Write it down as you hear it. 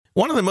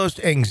One of the most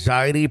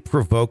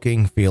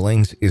anxiety-provoking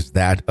feelings is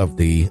that of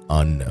the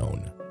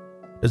unknown.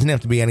 Doesn't have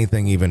to be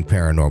anything even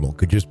paranormal.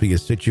 Could just be a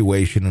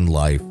situation in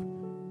life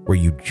where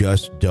you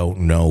just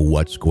don't know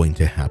what's going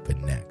to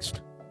happen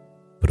next.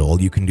 But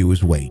all you can do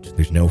is wait.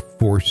 There's no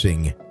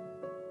forcing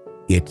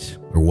it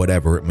or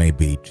whatever it may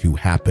be to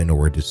happen,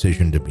 or a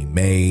decision to be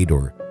made,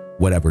 or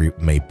whatever it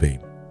may be.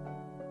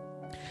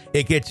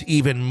 It gets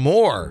even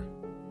more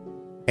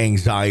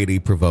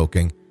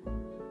anxiety-provoking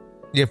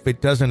if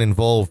it doesn't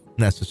involve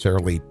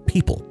necessarily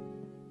people,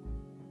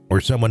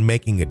 or someone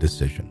making a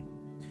decision,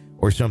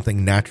 or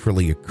something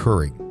naturally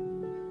occurring.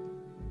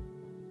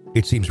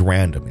 It seems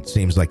random. It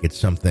seems like it's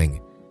something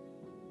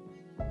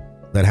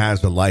that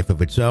has a life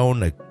of its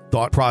own, a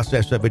thought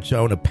process of its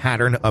own, a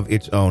pattern of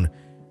its own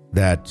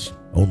that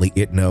only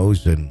it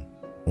knows and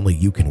only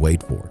you can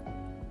wait for.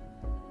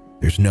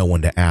 There's no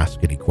one to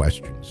ask any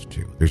questions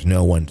to. There's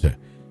no one to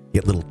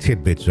get little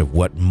tidbits of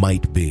what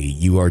might be.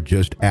 You are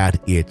just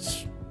at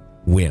its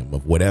whim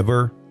of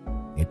whatever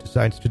it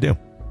decides to do.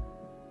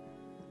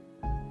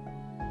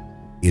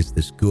 Is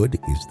this good?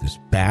 Is this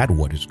bad?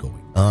 What is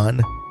going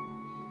on?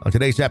 On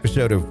today's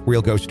episode of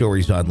Real Ghost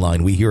Stories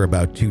Online, we hear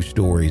about two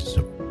stories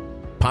of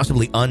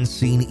possibly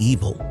unseen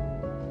evil.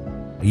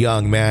 A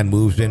young man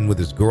moves in with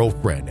his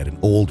girlfriend at an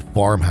old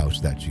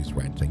farmhouse that she's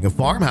renting. A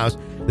farmhouse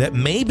that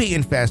may be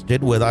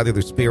infested with either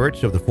the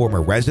spirits of the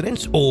former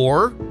residents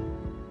or,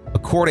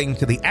 according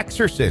to the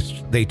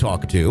exorcist they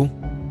talk to,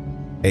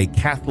 a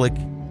Catholic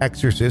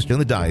exorcist in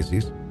the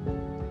diocese,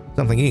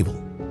 something evil.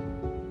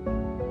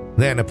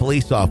 Then a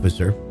police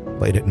officer,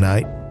 late at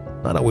night,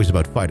 not always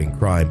about fighting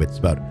crime, but it's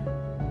about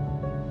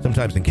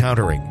sometimes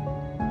encountering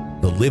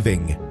the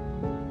living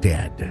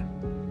dead,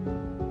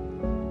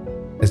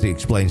 as he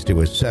explains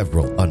to us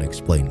several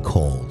unexplained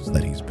calls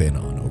that he's been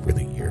on over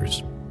the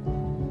years.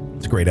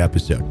 It's a great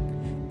episode.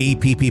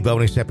 EPP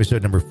bonus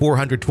episode number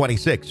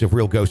 426 of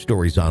Real Ghost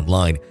Stories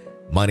Online.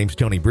 My name's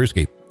Tony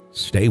Bruschi.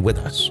 Stay with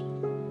us.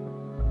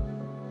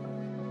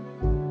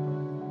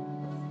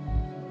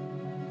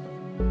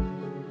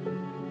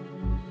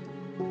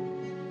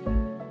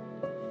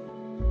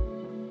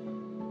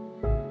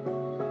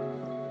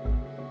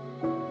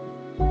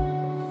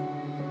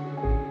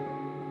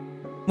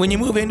 When you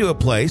move into a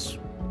place,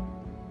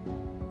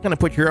 kind of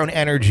put your own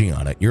energy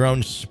on it, your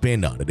own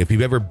spin on it. If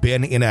you've ever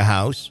been in a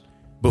house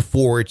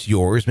before it's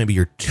yours, maybe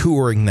you're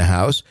touring the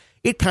house,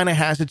 it kind of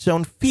has its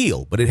own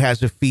feel, but it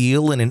has a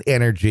feel and an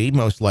energy,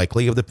 most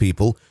likely, of the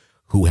people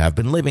who have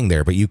been living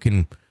there. But you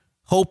can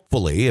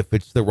hopefully, if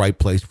it's the right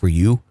place for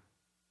you,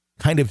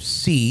 kind of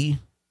see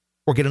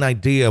or get an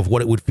idea of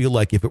what it would feel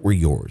like if it were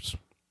yours.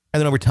 And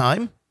then over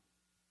time,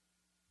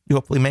 you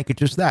hopefully make it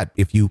just that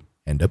if you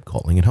end up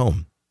calling it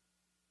home.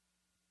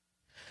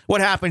 What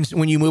happens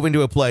when you move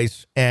into a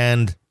place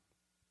and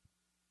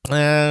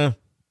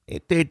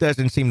it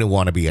doesn't seem to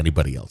want to be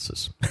anybody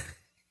else's?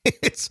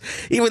 It's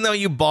even though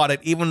you bought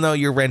it, even though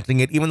you're renting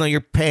it, even though you're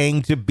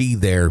paying to be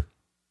there,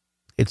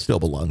 it still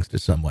belongs to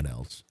someone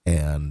else.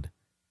 And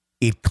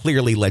it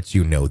clearly lets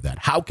you know that.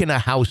 How can a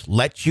house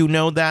let you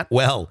know that?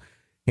 Well,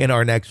 in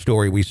our next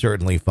story, we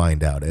certainly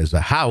find out, as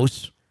a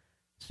house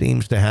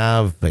seems to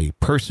have a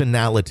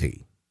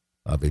personality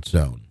of its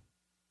own.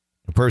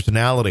 A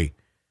personality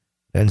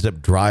ends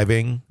up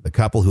driving the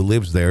couple who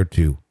lives there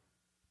to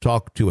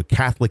talk to a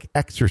Catholic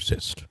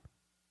exorcist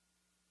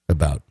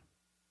about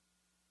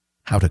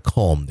how to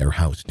calm their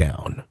house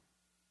down.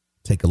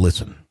 Take a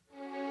listen.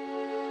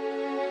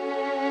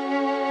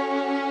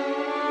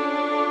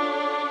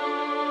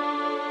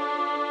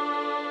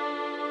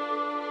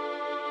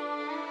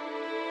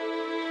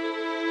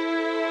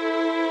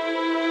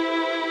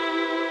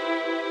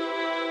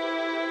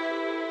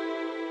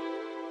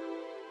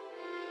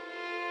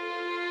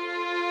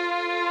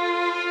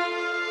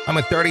 I'm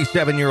a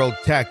 37-year-old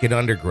tech in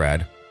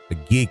undergrad, a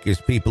geek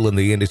as people in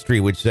the industry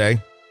would say.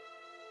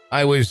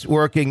 I was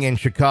working in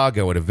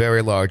Chicago at a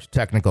very large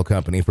technical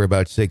company for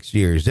about 6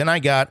 years, and I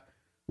got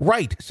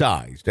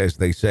right-sized, as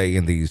they say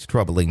in these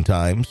troubling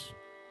times.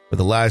 For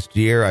the last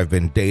year, I've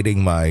been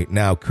dating my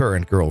now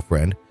current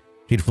girlfriend.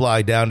 She'd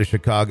fly down to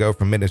Chicago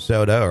from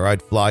Minnesota, or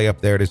I'd fly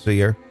up there to see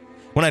her.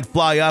 When I'd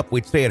fly up,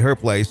 we'd stay at her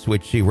place,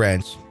 which she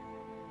rents.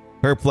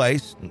 Her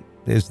place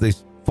is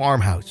this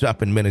farmhouse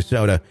up in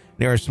Minnesota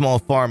near a small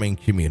farming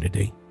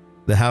community.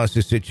 The house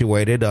is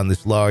situated on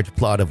this large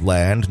plot of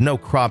land, no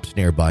crops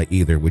nearby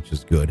either, which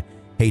is good.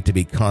 Hate to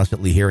be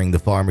constantly hearing the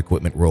farm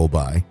equipment roll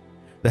by.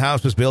 The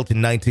house was built in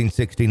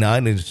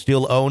 1969 and is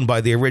still owned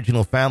by the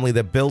original family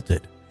that built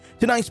it.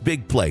 It's a nice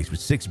big place with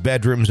 6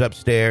 bedrooms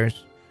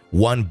upstairs,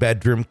 1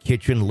 bedroom,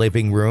 kitchen,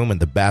 living room, and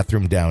the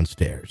bathroom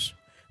downstairs.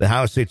 The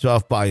house sits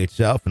off by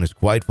itself and is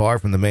quite far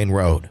from the main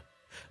road.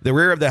 The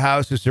rear of the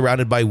house is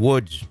surrounded by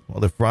woods,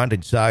 while the front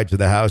and sides of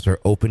the house are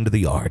open to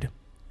the yard.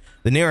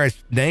 The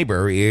nearest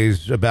neighbor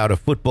is about a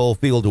football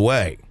field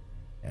away.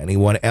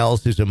 Anyone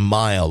else is a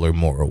mile or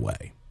more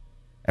away.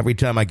 Every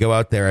time I go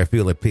out there, I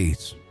feel at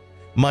peace.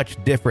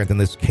 Much different than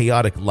this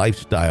chaotic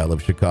lifestyle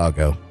of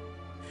Chicago.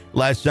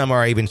 Last summer,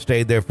 I even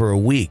stayed there for a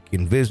week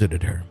and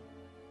visited her.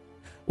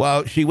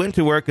 While she went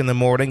to work in the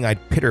morning,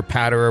 I'd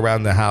pitter-patter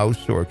around the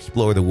house or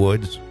explore the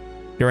woods.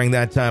 During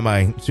that time,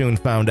 I soon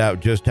found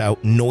out just how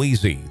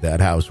noisy that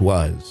house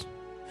was.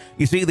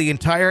 You see, the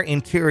entire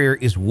interior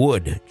is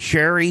wood,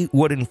 cherry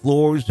wooden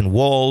floors and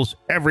walls,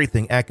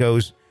 everything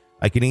echoes.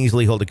 I can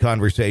easily hold a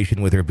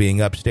conversation with her being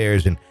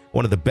upstairs in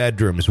one of the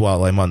bedrooms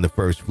while I'm on the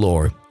first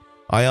floor.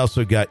 I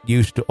also got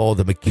used to all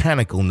the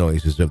mechanical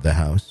noises of the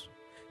house.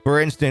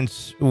 For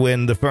instance,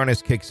 when the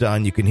furnace kicks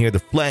on, you can hear the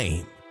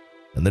flame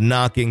and the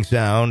knocking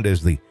sound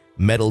as the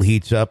metal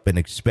heats up and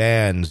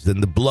expands,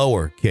 then the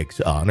blower kicks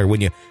on. Or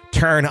when you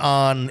turn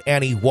on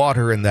any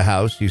water in the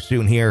house, you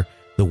soon hear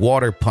the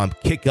water pump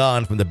kick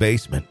on from the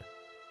basement.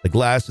 The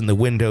glass in the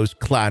windows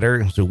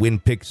clatter as the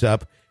wind picks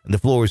up and the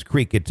floors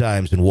creak at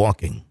times in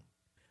walking.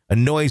 A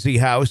noisy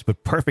house,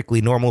 but perfectly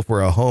normal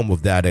for a home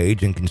of that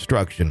age and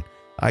construction.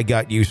 I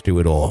got used to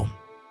it all. A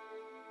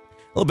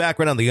little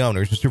background on the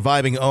owners. The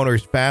surviving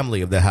owner's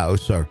family of the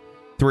house are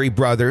 3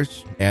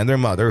 brothers and their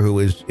mother, who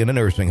is in a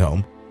nursing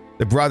home.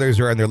 The brothers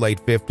are in their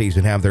late 50s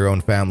and have their own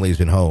families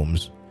and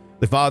homes.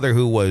 The father,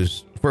 who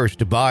was first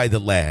to buy the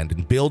land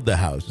and build the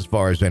house, as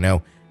far as I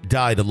know,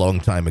 died a long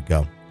time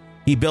ago.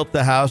 He built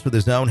the house with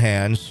his own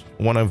hands.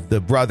 One of the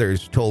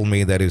brothers told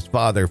me that his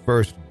father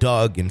first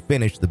dug and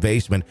finished the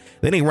basement.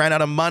 Then he ran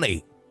out of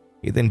money.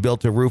 He then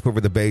built a roof over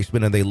the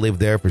basement and they lived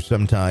there for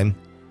some time.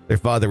 Their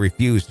father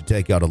refused to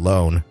take out a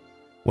loan.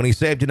 When he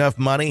saved enough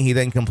money, he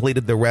then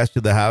completed the rest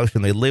of the house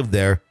and they lived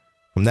there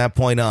from that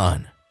point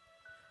on.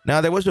 Now,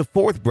 there was a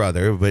 4th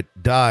brother, but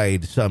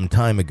died some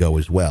time ago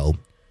as well.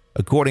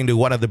 According to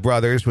one of the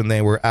brothers, when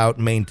they were out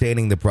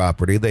maintaining the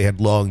property, they had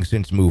long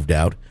since moved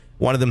out.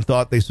 One of them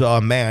thought they saw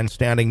a man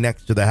standing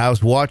next to the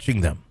house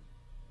watching them.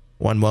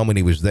 One moment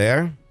he was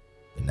there,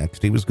 the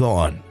next he was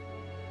gone.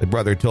 The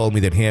brother told me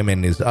that him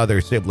and his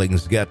other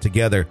siblings got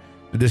together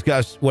to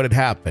discuss what had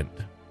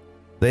happened.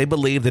 They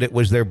believed that it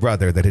was their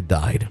brother that had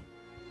died.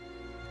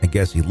 I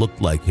guess he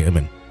looked like him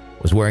and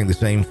was wearing the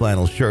same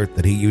flannel shirt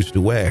that he used to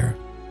wear.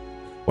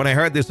 When I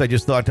heard this, I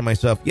just thought to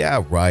myself,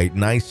 yeah, right,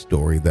 nice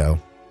story, though.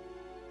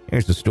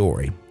 Here's the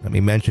story. Let me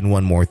mention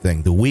one more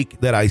thing. The week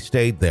that I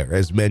stayed there,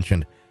 as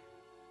mentioned,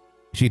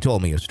 she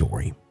told me a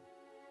story.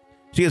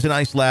 She has a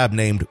nice lab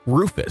named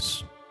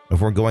Rufus.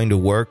 Before going to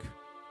work,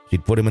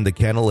 she'd put him in the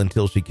kennel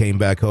until she came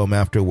back home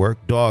after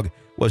work. Dog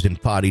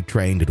wasn't potty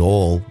trained at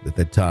all at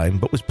that time,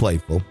 but was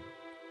playful.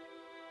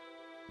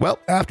 Well,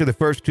 after the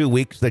first 2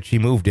 weeks that she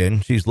moved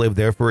in, she's lived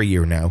there for a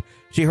year now,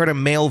 she heard a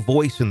male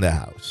voice in the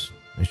house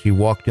as she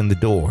walked in the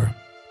door.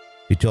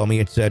 She told me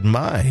it said,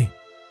 "My,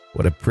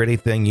 what a pretty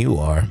thing you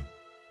are."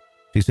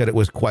 She said it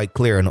was quite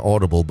clear and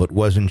audible, but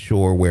wasn't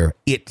sure where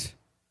it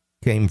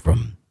came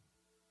from.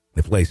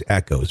 The place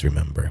echoes,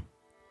 remember.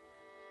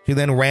 She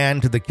then ran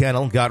to the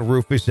kennel, got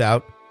Rufus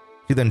out.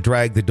 She then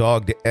dragged the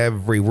dog to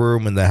every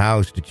room in the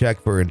house to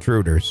check for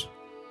intruders.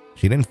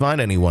 She didn't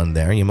find anyone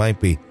there. You might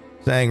be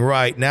saying,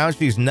 right, now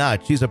she's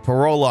not. She's a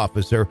parole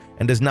officer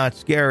and does not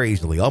scare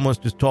easily,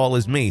 almost as tall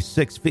as me,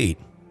 6 feet.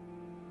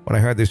 When I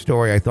heard this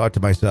story, I thought to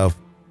myself,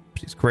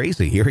 she's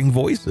crazy, hearing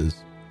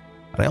voices.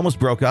 And I almost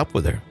broke up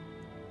with her.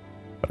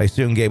 But I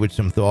soon gave it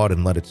some thought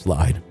and let it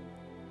slide.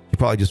 She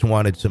probably just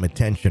wanted some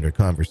attention or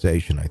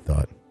conversation, I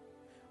thought.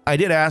 I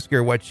did ask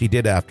her what she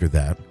did after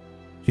that.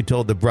 She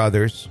told the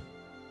brothers,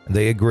 and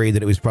they agreed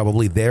that it was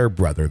probably their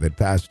brother that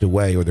passed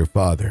away or their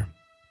father,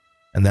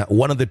 and that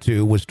one of the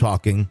two was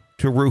talking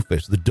to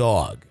Rufus, the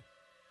dog.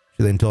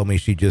 She then told me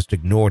she just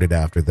ignored it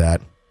after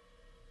that,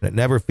 and it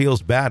never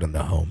feels bad in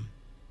the home.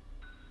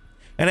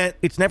 And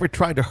it's never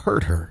tried to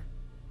hurt her.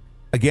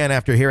 Again,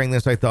 after hearing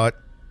this, I thought,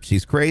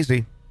 she's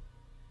crazy.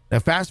 Now,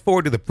 fast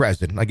forward to the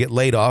present. I get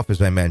laid off,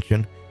 as I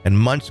mentioned, and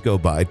months go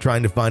by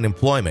trying to find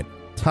employment.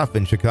 Tough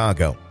in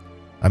Chicago.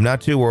 I'm not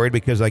too worried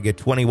because I get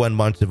 21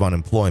 months of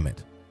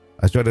unemployment.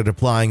 I started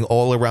applying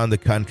all around the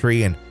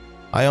country, and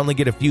I only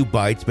get a few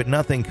bites, but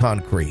nothing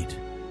concrete.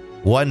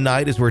 One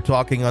night, as we're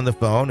talking on the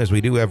phone, as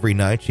we do every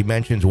night, she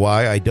mentions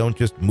why I don't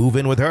just move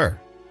in with her.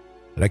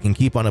 That I can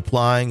keep on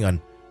applying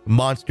on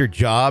monster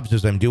jobs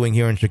as I'm doing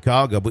here in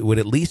Chicago, but would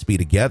at least be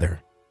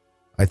together.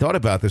 I thought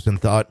about this and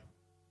thought,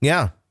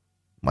 yeah,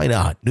 why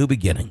not? New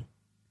beginning.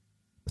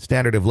 The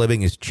standard of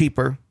living is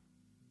cheaper,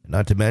 and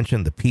not to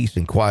mention the peace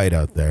and quiet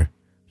out there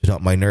should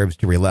help my nerves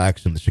to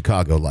relax in the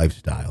Chicago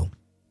lifestyle.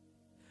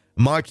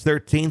 March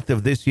 13th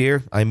of this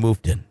year, I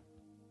moved in.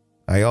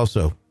 I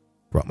also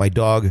brought my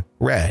dog,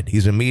 Red.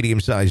 He's a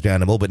medium-sized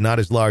animal, but not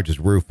as large as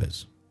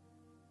Rufus.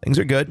 Things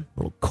are good. A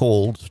little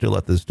cold still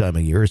at this time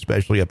of year,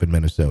 especially up in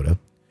Minnesota.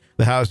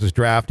 The house is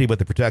drafty, but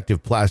the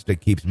protective plastic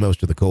keeps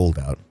most of the cold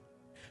out.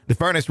 The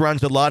furnace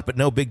runs a lot, but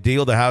no big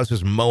deal. The house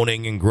is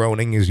moaning and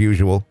groaning as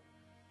usual.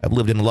 I've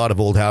lived in a lot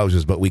of old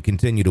houses, but we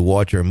continue to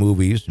watch our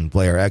movies and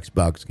play our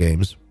Xbox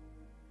games.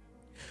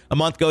 A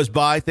month goes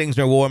by, things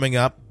are warming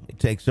up. I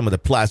take some of the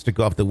plastic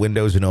off the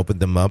windows and open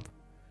them up.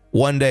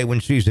 One day when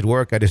she's at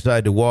work, I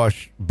decide to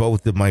wash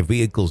both of my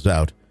vehicles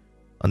out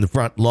on the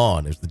front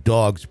lawn as the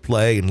dogs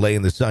play and lay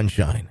in the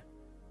sunshine.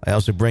 I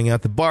also bring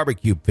out the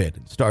barbecue pit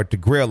and start to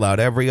grill out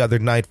every other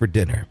night for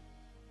dinner.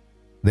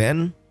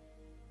 Then,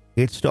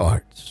 it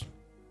starts.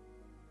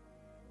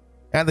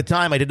 At the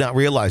time, I did not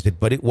realize it,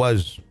 but it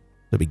was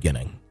the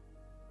beginning.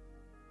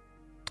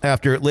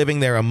 After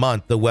living there a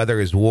month, the weather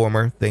is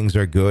warmer. Things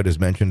are good, as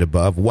mentioned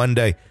above. One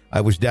day,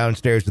 I was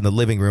downstairs in the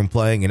living room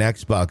playing an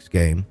Xbox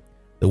game.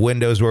 The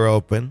windows were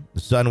open. The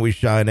sun was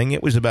shining.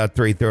 It was about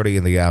 3:30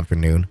 in the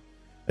afternoon.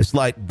 A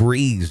slight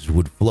breeze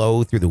would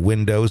flow through the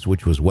windows,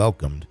 which was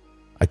welcomed.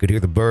 I could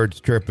hear the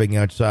birds chirping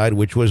outside,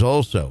 which was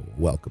also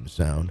a welcome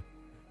sound.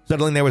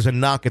 Suddenly, there was a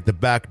knock at the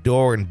back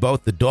door, and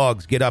both the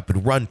dogs get up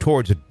and run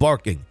towards it,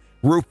 barking.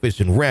 Rufus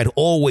and Red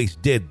always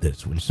did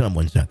this when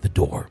someone's at the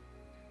door.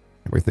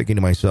 I remember thinking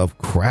to myself,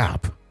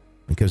 crap,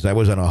 because I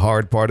was on a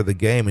hard part of the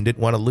game and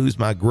didn't want to lose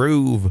my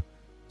groove.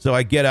 So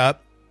I get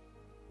up,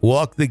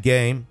 walk the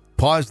game,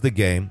 pause the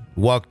game,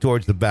 walk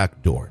towards the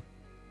back door.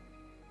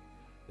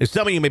 Now,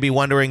 some of you may be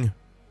wondering,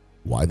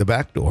 why the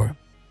back door?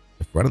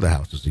 The front of the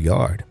house is a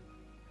yard.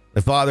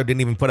 My father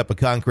didn't even put up a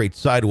concrete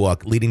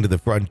sidewalk leading to the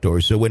front door,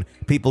 so when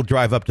people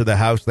drive up to the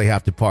house, they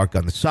have to park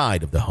on the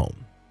side of the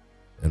home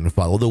and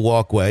follow the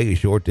walkway a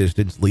short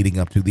distance leading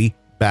up to the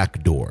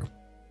back door.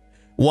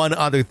 One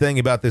other thing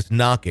about this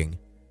knocking,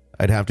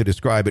 I'd have to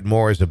describe it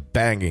more as a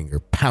banging or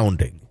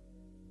pounding.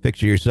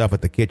 Picture yourself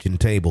at the kitchen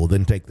table,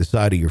 then take the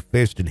side of your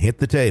fist and hit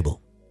the table.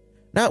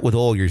 Not with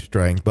all your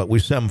strength, but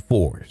with some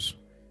force.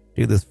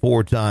 Do this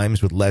 4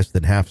 times with less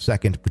than half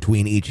second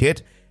between each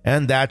hit,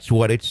 and that's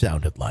what it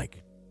sounded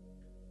like.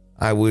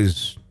 I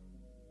was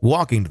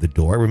walking to the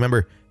door. I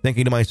remember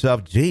thinking to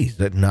myself, geez,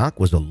 that knock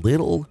was a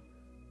little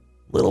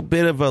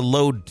bit of a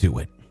load to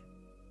it.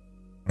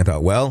 I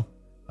thought, well,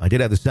 I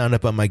did have the sound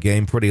up on my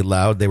game pretty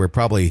loud. They were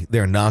probably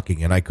there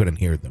knocking and I couldn't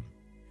hear them.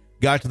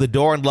 Got to the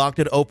door and locked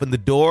it, opened the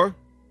door.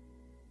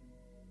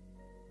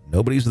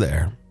 Nobody's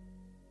there.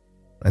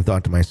 I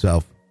thought to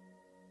myself,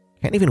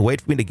 can't even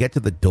wait for me to get to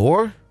the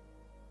door?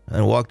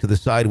 And walked to the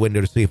side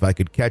window to see if I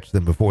could catch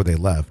them before they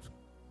left.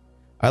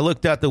 I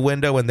looked out the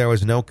window and there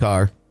was no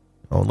car,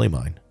 only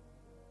mine.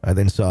 I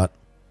then thought,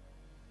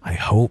 I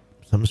hope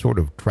some sort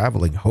of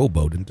traveling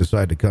hobo didn't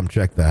decide to come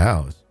check the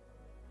house.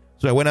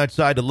 So I went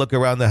outside to look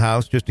around the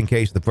house just in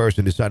case the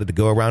person decided to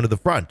go around to the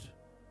front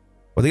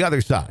or the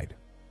other side.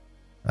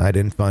 I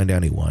didn't find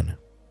anyone.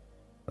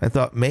 I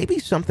thought maybe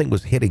something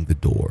was hitting the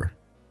door.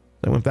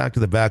 So I went back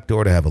to the back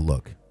door to have a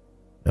look.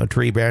 No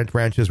tree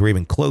branches were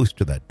even close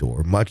to that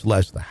door, much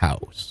less the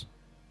house.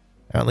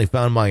 I only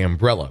found my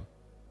umbrella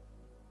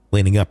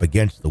leaning up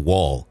against the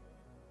wall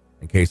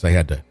in case I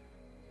had to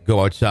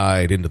go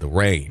outside into the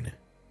rain.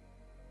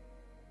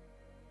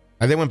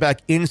 I then went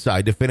back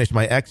inside to finish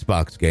my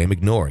Xbox game,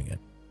 ignoring it.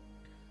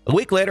 A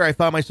week later, I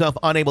found myself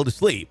unable to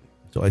sleep,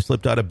 so I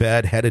slipped out of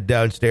bed, headed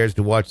downstairs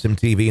to watch some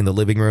TV in the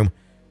living room.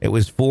 It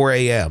was 4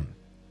 a.m.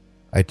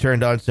 I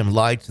turned on some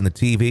lights in the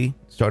TV,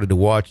 started to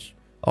watch,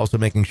 also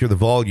making sure the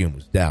volume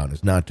was down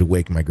as not to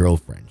wake my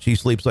girlfriend. She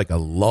sleeps like a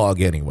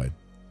log anyway.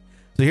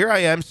 So here I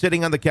am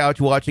sitting on the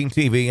couch watching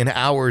TV, and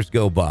hours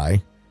go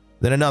by.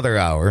 Then another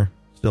hour,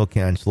 still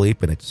can't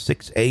sleep, and it's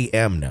 6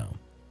 a.m. now.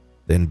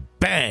 Then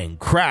bang,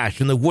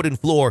 crash, and the wooden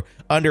floor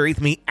underneath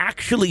me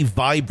actually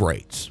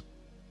vibrates.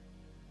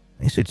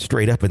 I sit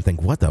straight up and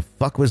think, what the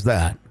fuck was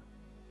that?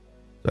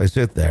 So I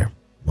sit there.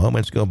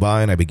 Moments go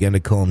by and I begin to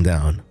calm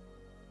down.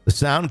 The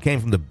sound came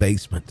from the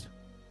basement.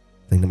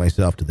 I think to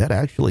myself, did that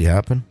actually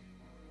happen?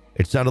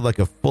 It sounded like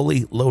a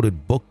fully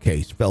loaded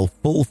bookcase fell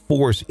full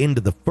force into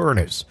the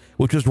furnace,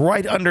 which was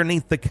right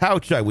underneath the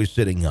couch I was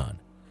sitting on.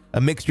 A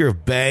mixture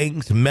of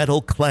bangs,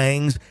 metal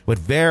clangs, but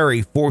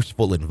very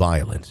forceful and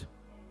violent.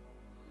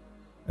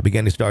 I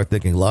began to start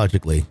thinking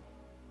logically,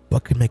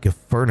 what could make a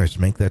furnace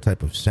make that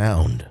type of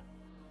sound?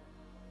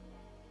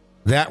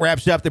 That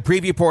wraps up the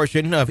preview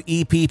portion of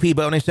EPP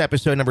bonus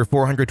episode number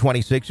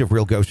 426 of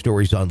Real Ghost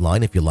Stories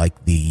Online. If you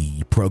like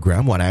the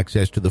program, want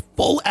access to the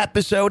full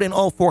episode and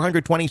all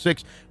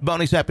 426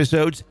 bonus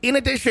episodes, in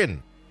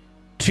addition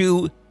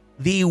to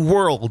the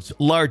world's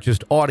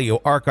largest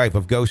audio archive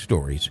of ghost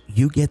stories,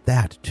 you get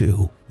that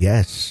too.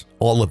 Yes,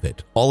 all of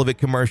it. All of it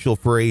commercial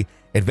free.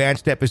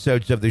 Advanced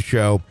episodes of the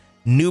show.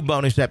 New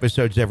bonus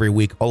episodes every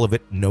week. All of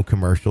it, no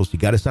commercials. You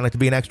got to sign up to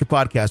be an extra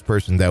podcast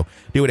person, though.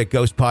 Do it at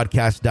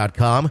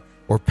ghostpodcast.com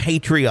or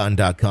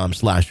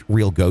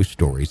patreon.com/Real Ghost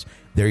Stories.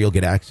 There you'll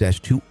get access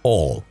to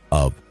all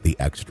of the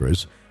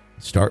extras.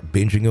 Start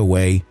binging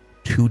away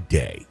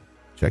today.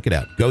 Check it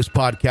out.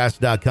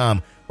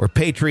 Ghostpodcast.com or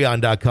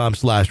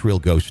patreon.com/Real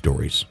Ghost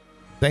Stories.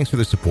 Thanks for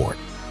the support.